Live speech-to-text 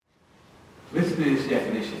Listen to this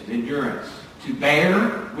definition. Endurance. To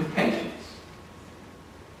bear with patience.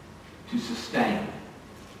 To sustain.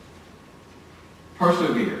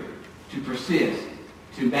 Persevere. To persist.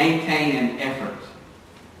 To maintain an effort.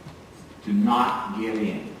 To not give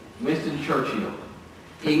in. Winston Churchill.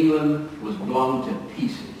 England was blown to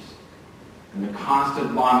pieces. And the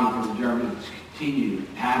constant bombing from the Germans continued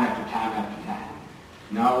time after time after time.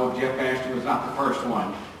 No, Jeff Bannister was not the first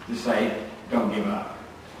one to say, don't give up.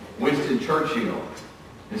 Winston Churchill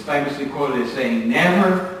is famously quoted as saying,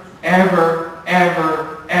 never, ever,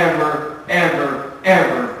 ever, ever, ever,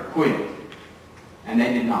 ever quit. And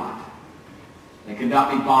they did not. They could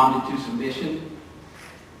not be bombed into submission.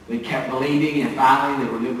 They kept believing, and finally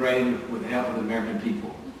they were liberated with the help of the American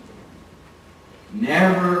people.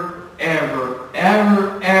 Never, ever,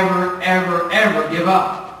 ever, ever, ever, ever give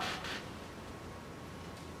up.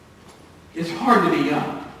 It's hard to be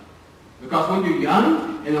young. Because when you're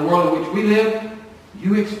young, in the world in which we live,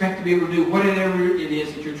 you expect to be able to do whatever it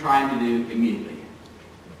is that you're trying to do immediately.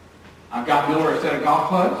 I've got Miller a set of golf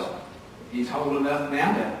clubs. He's old enough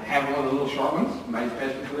now to have one of the little short ones, made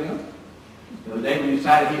especially for them. The other day we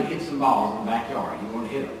decided he'd hit some balls in the backyard. He wanted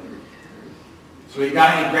to hit them. So he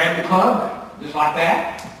grabbed the club, just like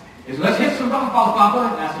that. He said, let's hit some golf balls,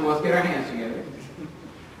 Papa. And I said, well, let's get our hands together.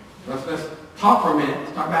 Let's talk for a minute.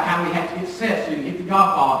 Let's talk about how we have to get set so you can hit the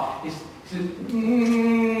golf ball. He said,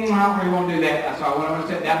 I don't really want to do that. So I went over and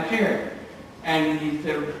sat down in a chair. And he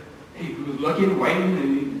said, he was looking, waiting,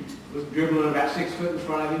 and he was dribbling about 6 foot in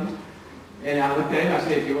front of him. And I looked at him, I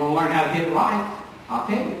said, if you want to learn how to hit it right, I'll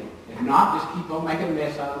tell you. If not, just keep on making a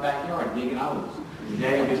mess out of the backyard, digging holes.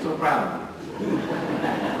 Dad will be so proud of you.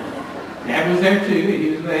 Dad was there too,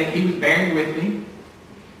 and he was bearing with me.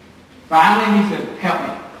 Finally, he said, help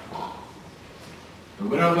me. We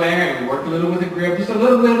went over there and we worked a little with the grip, just a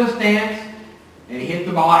little bit of a stance, and he hit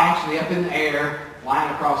the ball actually up in the air, flying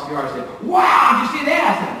across the yard. I said, wow, did you see that?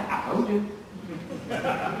 I said, I told you.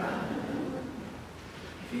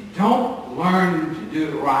 If you don't learn to do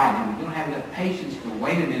it right and you don't have enough patience to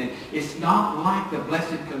wait a minute, it's not like the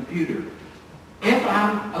blessed computer. If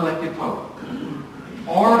I'm elected Pope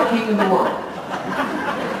or king of the world,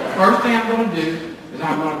 the first thing I'm going to do is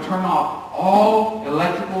I'm going to turn off all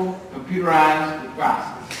electrical computerized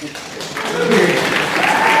devices.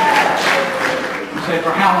 You say,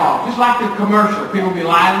 for how long? Just like the commercial. People will be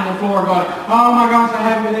lying on the floor going, oh my gosh, I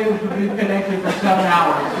haven't been able to be connected for 7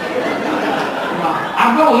 hours.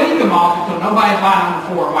 I'm going to leave them off until nobody's lying on the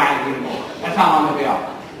floor whining anymore. That's how long they'll be off.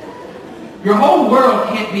 Your whole world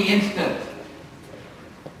can't be instant.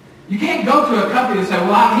 You can't go to a company and say,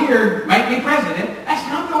 well, I'm here, make me president. That's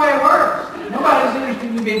not the way it works. Nobody's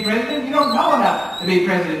interested in being president. You don't know enough to be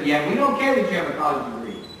president yet. We don't care that you have a college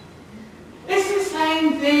degree. It's the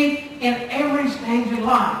same thing in every stage of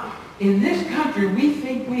life. In this country, we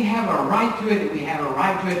think we have a right to it, and we have a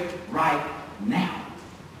right to it right now.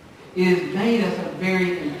 It has made us a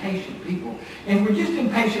very impatient people. And if we're just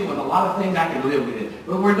impatient with a lot of things, I can live with it.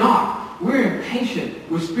 But we're not. We're impatient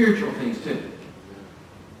with spiritual things too.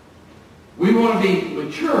 We want to be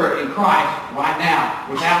mature in Christ right now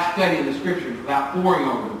without studying the Scriptures, without poring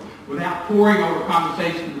over them, without poring over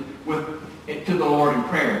conversations to the Lord in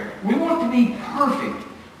prayer. We want to be perfect.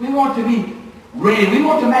 We want to be ready. We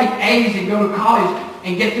want to make A's and go to college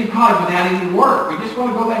and get through college without any work. We just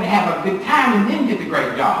want to go there and have a good time and then get the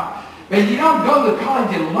great job. But if you don't go to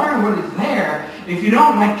college and learn what is there, if you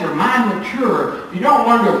don't make your mind mature, if you don't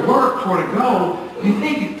learn to work toward a goal, you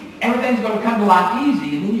think everything's going to come to life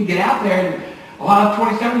easy, and then you get out there and a lot of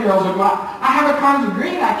 27-year-olds will go, I have a college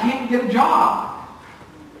degree and I can't get a job.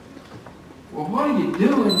 Well, what are you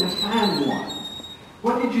doing to find one?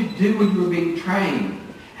 What did you do when you were being trained?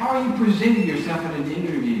 How are you presenting yourself in an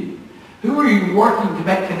interview? Who are you working to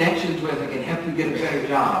make connections with that can help you get a better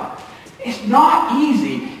job? It's not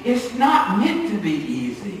easy. It's not meant to be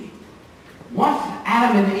easy. Once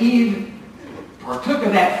Adam and Eve partook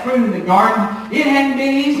of that fruit in the garden, it hadn't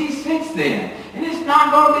been easy since then. And it's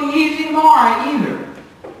not going to be easy tomorrow either.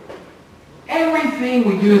 Everything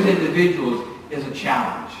we do as individuals is a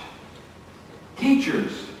challenge.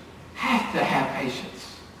 Teachers have to have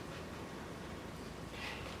patience.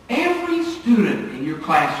 Every student in your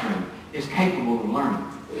classroom is capable of learning.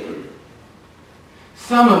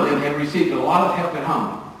 Some of them have received a lot of help at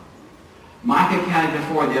home. Micah counted to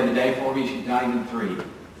 4 the other day for me. She's not even 3.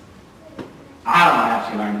 I don't know how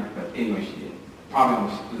she learned it, but anyway, she did.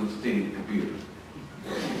 Probably was studying the computer.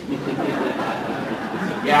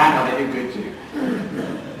 Yeah, I know, they do good too.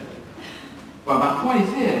 But my point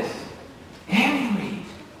is this. Every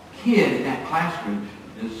kid in that classroom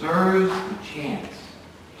deserves the chance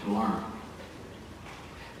to learn.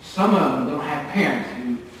 Some of them don't have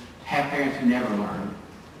parents who never learned,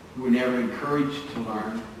 who were never encouraged to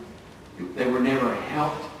learn. They were never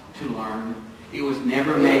helped to learn. It was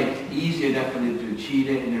never made easy enough for them to achieve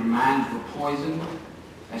it, and their minds were poisoned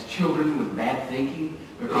as children with bad thinking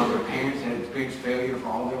because their parents had experienced failure for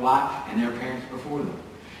all their life and their parents before them.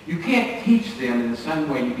 You can't teach them in the same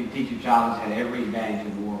way you can teach a child that's had every advantage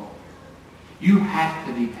in the world. You have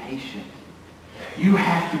to be patient. You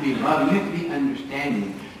have to be loving. You have to be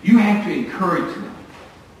understanding. You have to encourage them.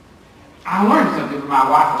 I learned something from my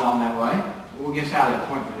wife along that way. We'll get Sally a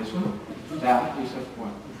point for this one. Sally, give us a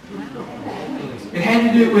point. It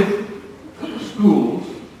had to do with schools,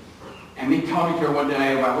 and me talking to her one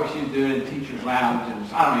day about what she was doing in Teacher's Lounge.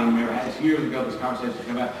 And I don't even remember. It's years ago this conversation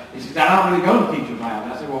came up. She said, I don't really go to Teacher's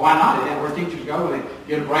Lounge. I said, well, why not? Is that where teachers go when they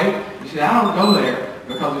get a break? She said, I don't go there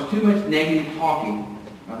because there's too much negative talking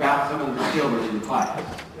about some of the children in the class.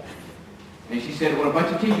 And she said, when a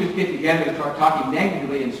bunch of teachers get together and start talking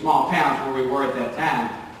negatively in small towns where we were at that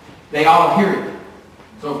time, they all hear it.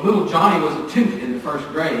 So if little Johnny was a toot in the first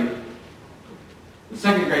grade, the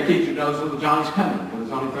second grade teacher knows little Johnny's coming because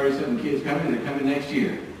there's only 37 kids coming and they're coming next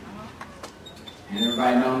year. And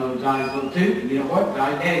everybody knows little Johnny's a little toot. And you know what?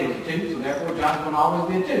 Johnny's daddy was a toot, so therefore Johnny's going to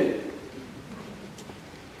always be a toot.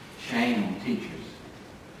 Shame on teachers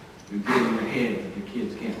who get in their head that their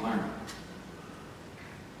kids can't learn.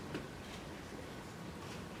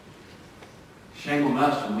 Shame on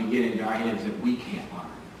us when we get into our heads that we can't learn.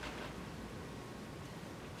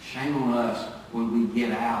 Shame on us when we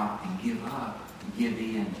get out and give up and give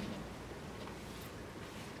in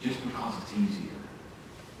just because it's easier.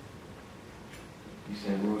 You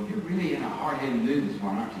say, well, you're really in a hard-headed mood this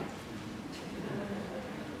morning, aren't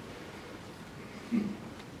you?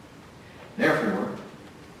 Therefore,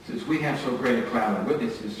 since we have so great a cloud of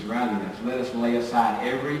witnesses surrounding us, let us lay aside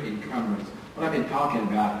every encumbrance. What I've been talking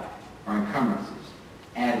about are encumbrances,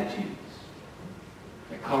 attitudes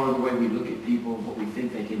that color the way we look at people, what we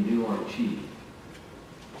think they can do or achieve.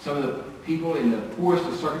 Some of the people in the poorest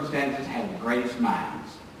of circumstances have the greatest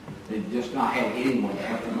minds. They've just not had anyone to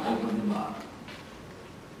help them open them up.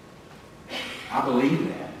 I believe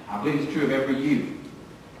that. I believe it's true of every youth.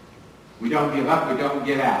 We don't give up, we don't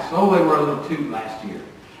give out. So they were a little toot last year.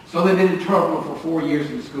 So they've been in trouble for 4 years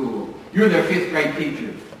in school. You're their 5th grade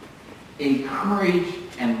teacher. Encourage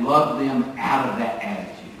and love them out of that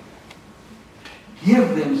attitude.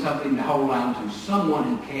 Give them something to hold on to, someone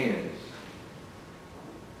who cares.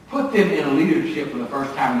 Put them in a leadership for the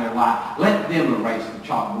first time in their life. Let them erase the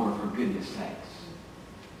chalkboard for goodness sakes.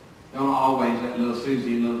 Don't always let little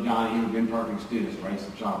Susie and little Johnny, who have been perfect students, erase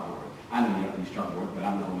the chalkboard. I know you don't use chalkboard, but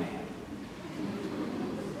I'm no man.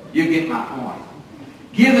 You get my point.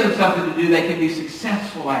 Give them something to do they can be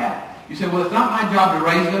successful at. You say, well, it's not my job to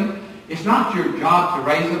raise them. It's not your job to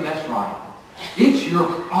raise them. That's right. It's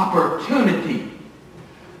your opportunity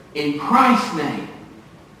in Christ's name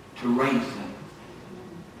to raise them.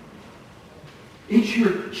 It's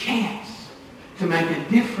your chance to make a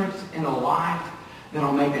difference in a life that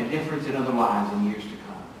will make a difference in other lives in years to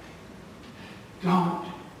come. Don't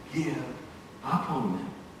give up on them.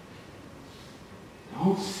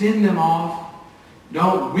 Don't send them off.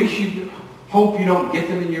 Don't hope you don't get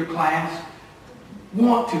them in your class.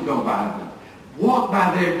 Want to go by them. Walk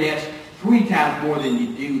by their desk 3 times more than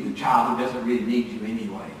you do the child who doesn't really need you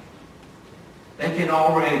anyway. They can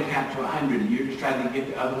already count to 100 and you're just trying to get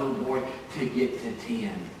the other little boy to get to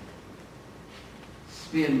 10.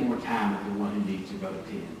 Spend more time with the one who needs to go to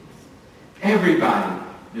 10. Everybody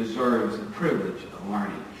deserves the privilege of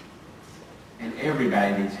learning. And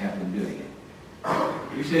everybody needs help in doing it.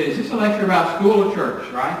 You said, is this a lecture about school or church,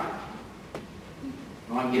 right?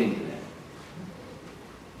 Well, I'm getting to that.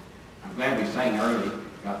 I'm glad we sang early,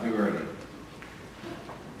 got through early.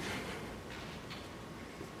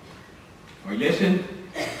 Are you listening?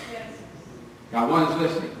 Yes. Got one that's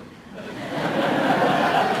listening.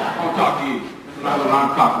 I'll talk to you.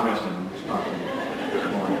 I'll talk to the rest of them. Just talk to you.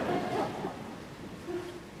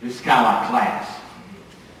 This is kind of like class.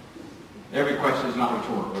 Every question is not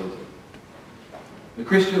rhetorical, is it? The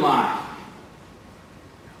Christian life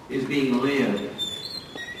is being lived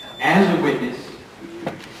as a witness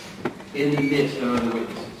in the midst of other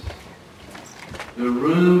witnesses. The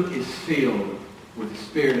room is filled with the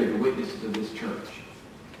spirit of the witnesses of this church.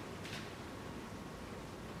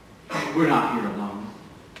 We're not here alone.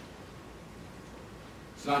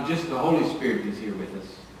 It's not just the Holy Spirit that's here with us.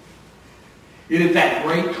 It is that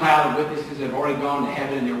great cloud of witnesses that have already gone to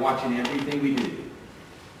heaven and they're watching everything we do.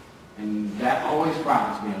 And that always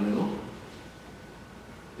frightens me a little.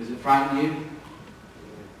 Does it frighten you?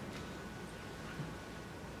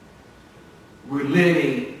 We're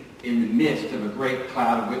living in the midst of a great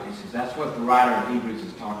cloud of witnesses. That's what the writer of Hebrews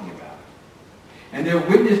is talking about. And their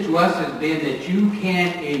witness to us has been that you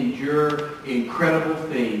can endure incredible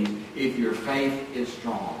things if your faith is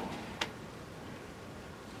strong.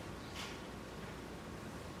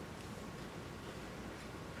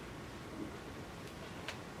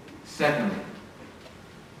 Secondly,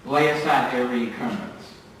 lay aside every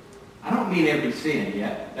encumbrance. I don't mean every sin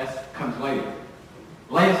yet. That comes later.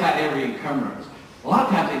 Lay aside every encumbrance. A lot of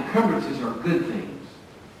times encumbrances are good things.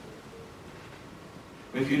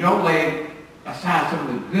 But if you don't lay aside some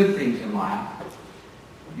of the good things in life,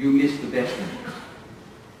 you miss the best things.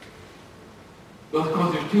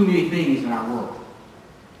 Because there's too many things in our world.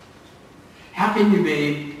 How can you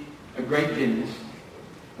be a great gymnast,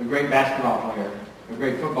 a great basketball player, a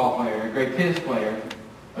great football player, a great tennis player,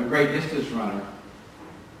 a great distance runner,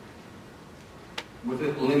 with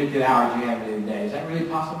the limited hours you have in a day? Is that really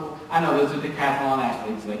possible? I know those are decathlon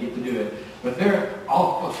athletes, they get to do it. But they're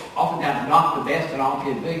oftentimes not the best at all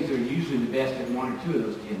 10 things. They're usually the best at one or two of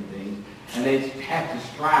those 10 things. And they have to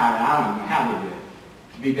strive, and I don't know how they do it,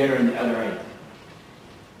 to be better in the other 8.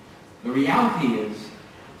 The reality is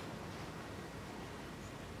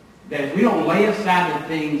that if we don't lay aside the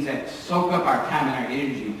things that soak up our time and our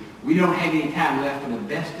energy, we don't have any time left for the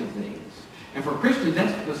best of things. And for Christians,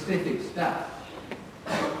 that's specific stuff.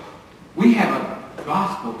 We have a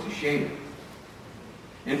gospel to share.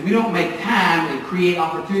 And if we don't make time and create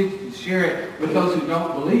opportunities to share it with those who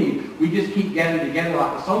don't believe, we just keep getting together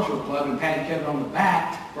like a social club and pat each other on the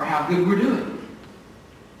back for how good we're doing.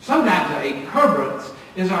 Sometimes a encumbrance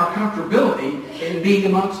is our comfortability in being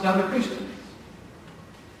amongst other Christians.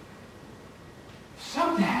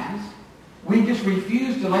 Sometimes we just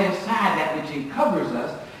refuse to lay aside that which encumbers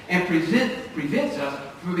us and prevents us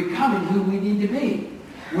from becoming who we need to be.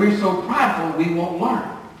 We're so prideful we won't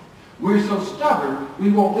learn. We're so stubborn we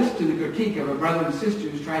won't listen to the critique of a brother and sister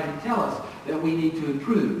who's trying to tell us that we need to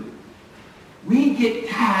improve. We get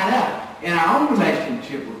tied up in our own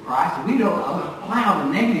relationship with Christ, and we don't allow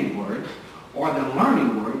the negative words or the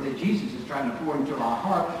learning words that Jesus is trying to pour into our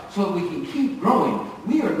heart so that we can keep growing.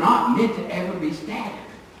 We are not meant to ever be stagnant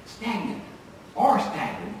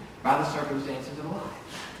by the circumstances of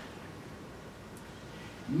life.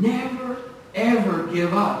 Never, ever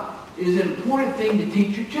give up is an important thing to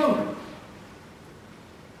teach your children.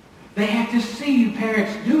 They have to see you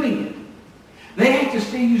parents doing it. They have to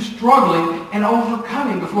see you struggling and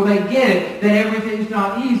overcoming before they get it that everything's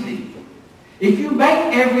not easy. If you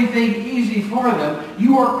make everything easy for them,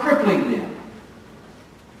 you are crippling them.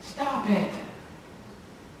 Stop it.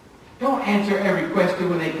 Don't answer every question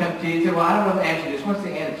when they come to you and say, well, I don't know the answer to this. What's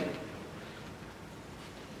the answer?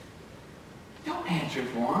 Don't answer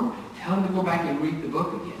for them. Tell them to go back and read the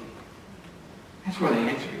book again. That's where the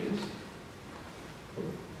answer is.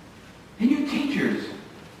 And you teachers,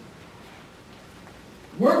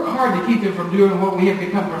 work hard to keep them from doing what we have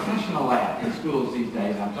become professional at in schools these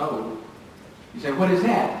days, I'm told. You say, what is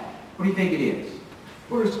that? What do you think it is?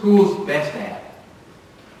 What are schools best at?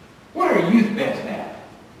 What are youth best at?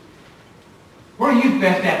 What are youth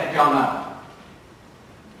best at that y'all know?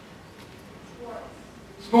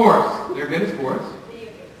 Sports. They're good at sports.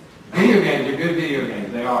 Video games. They're good video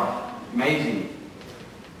games. They are. Amazing.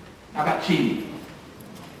 How about cheating?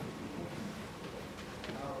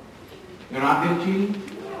 They're not good at cheating?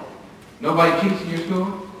 Nobody cheats in your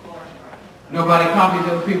school? Nobody copies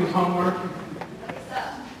other people's homework?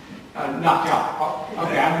 Not y'all.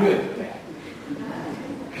 Okay, I'm good at that.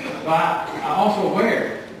 But I'm also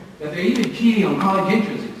aware that they're even cheating on college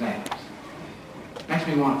entrance exams. Makes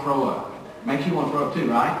me want to throw up. Makes you want to throw up too,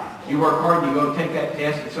 right? You work hard, you go take that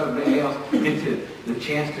test, and somebody else gets the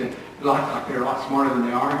chance to, like they're a lot smarter than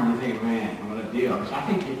they are, and you think, man, what a deal. So I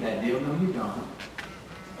can get that deal. No, you don't.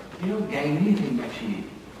 You don't gain anything by cheating.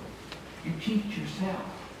 You cheat yourself.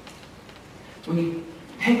 When you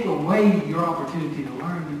take away your opportunity to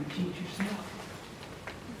learn, you cheat yourself.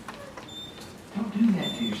 Don't do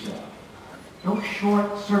that to yourself. Don't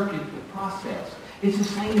short-circuit the process. It's the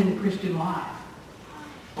same in the Christian life.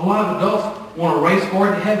 A lot of adults want to race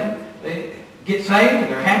forward to heaven. They get saved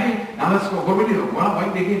and they're happy. Now let's go. What do we do? Well,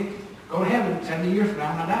 wait till they go to heaven 70 years from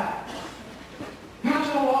now when I die. There's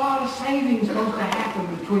a lot of saving supposed to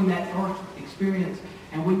happen between that first experience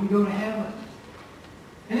and when you go to heaven.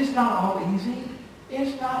 And it's not all easy.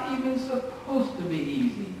 It's not even supposed to be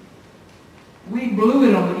easy. We blew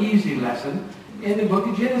it on the easy lesson in the book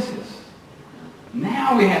of Genesis.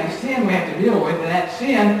 Now we have the sin we have to deal with, and that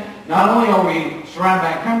sin, not only are we surrounded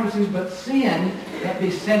by encumbrances, but sin that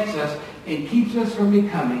besets us and keeps us from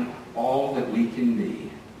becoming all that we can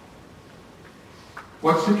be.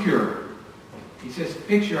 What's secure? He says,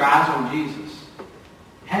 fix your eyes on Jesus.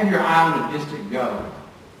 Have your eye on a distant goal.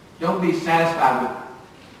 Don't be satisfied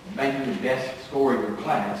with making the best score in your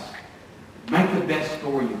class. Make the best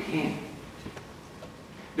score you can.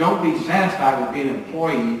 Don't be satisfied with being an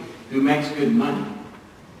employee who makes good money.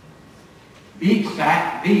 Be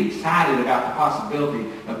excited about the possibility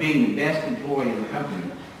of being the best employee in the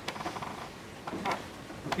company.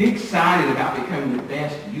 Be excited about becoming the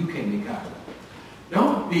best you can become.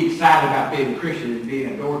 Don't be excited about being a Christian and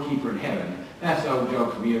being a doorkeeper in heaven. That's the old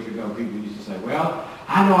joke from years ago. People used to say, well,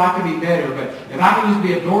 I know I can be better, but if I can just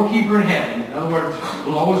be a doorkeeper in heaven, in other words, the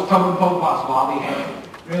lowest totem pole possible, I'll be happy.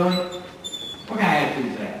 Really? What kind of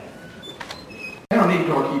attitude is that? They don't need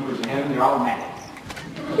doorkeepers in heaven. They're automatic.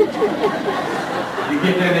 You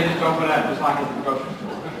get there, they just open up, just like at the grocery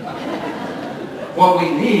store. What we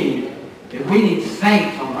need is we need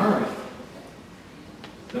saints on earth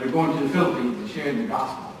that are going to the Philippines and sharing the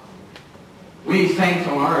gospel. We need saints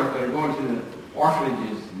on earth that are going to the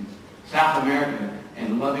orphanages in South America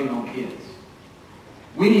and loving on kids.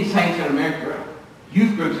 We need saints in America,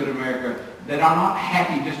 youth groups in America, that are not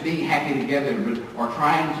happy just being happy together, but are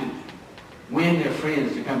trying to win their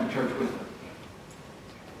friends to come to church with them.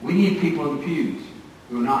 We need people in the pews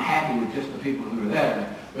who are not happy with just the people who are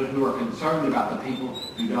there, but who are concerned about the people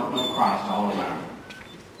who don't know Christ all around them.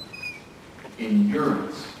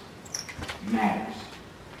 Endurance matters.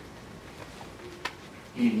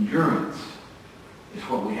 Endurance is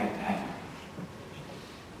what we have to have.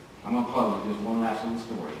 I'm going to close with just one last little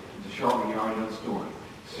story. It's a short one, you already know the story.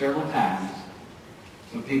 Several times,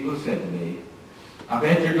 some people have said to me, I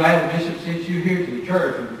bet you're glad the bishop sent you here to the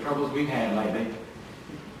church with the troubles we've had lately.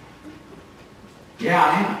 Yeah,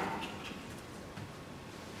 I am.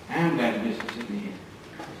 I am glad the bishop sent me here.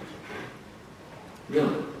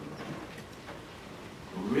 Really?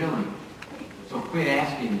 Really? So quit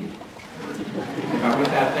asking me if I went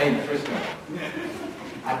that day to Frisco.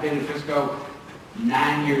 I've been in Frisco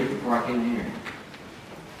 9 years before I came here.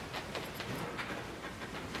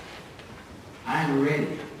 I am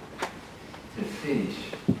ready to finish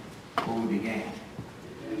where we began.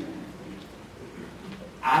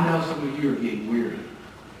 I know some of you are getting weary.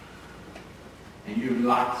 And you'd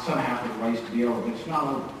like somehow for the race to be over, but it's not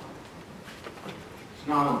over. It's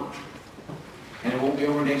not over. And it won't be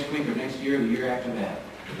over next week or next year or the year after that.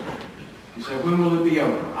 You say, when will it be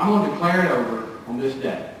over? I'm going to declare it over on this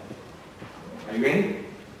day. Are you ready?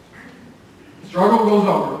 The struggle goes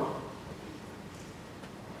over.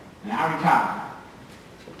 And I retire.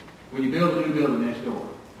 When you build a new building next door.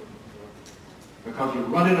 Because you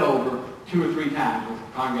run it over 2 or 3 times with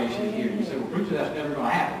the congregation here. And you say, well, preacher, that's never going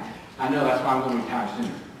to happen. I know, that's why I'm going to retire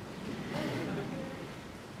sooner.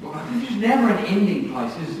 Well, there's never an ending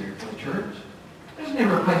place, is there, for the church? There's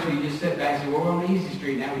never a place where you just sit back and say, well, we're on Easy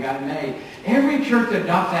Street now, we got it made. Every church that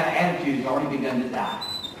adopts that attitude has already begun to die.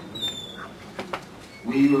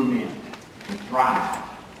 We were meant to thrive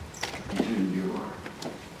and to endure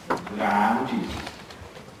with our eye on Jesus,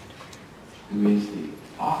 who is the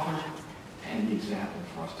author and the example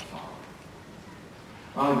for us to follow.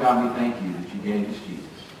 Father God, we thank you that you gave us Jesus.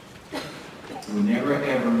 You will never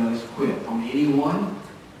ever let us quit on anyone,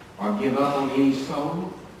 or give up on any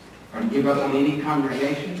soul, or give up on any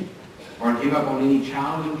congregation, or give up on any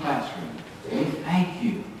child in the classroom. We thank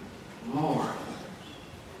you, Lord,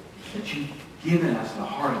 that you've given us the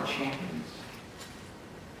heart of champions.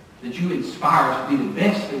 That you inspire us to be the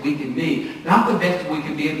best that we can be. Not the best that we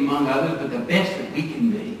can be among others, but the best that we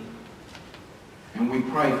can be. And we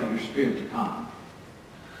pray for your Spirit to come.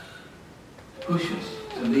 To push us,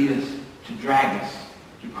 to lead us, to drag us,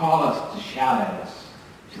 to call us, to shout at us,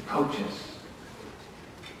 to coach us,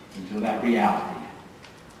 until that reality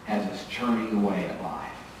has us churning away at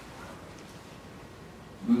life.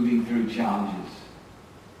 Moving through challenges,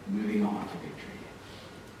 moving on to victory.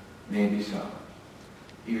 May it be so.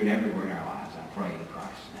 Here and everywhere in our lives, I pray in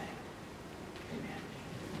Christ's name.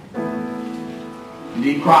 Amen. You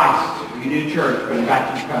need Christ. You need a church, but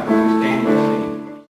invite you to come. Stand here.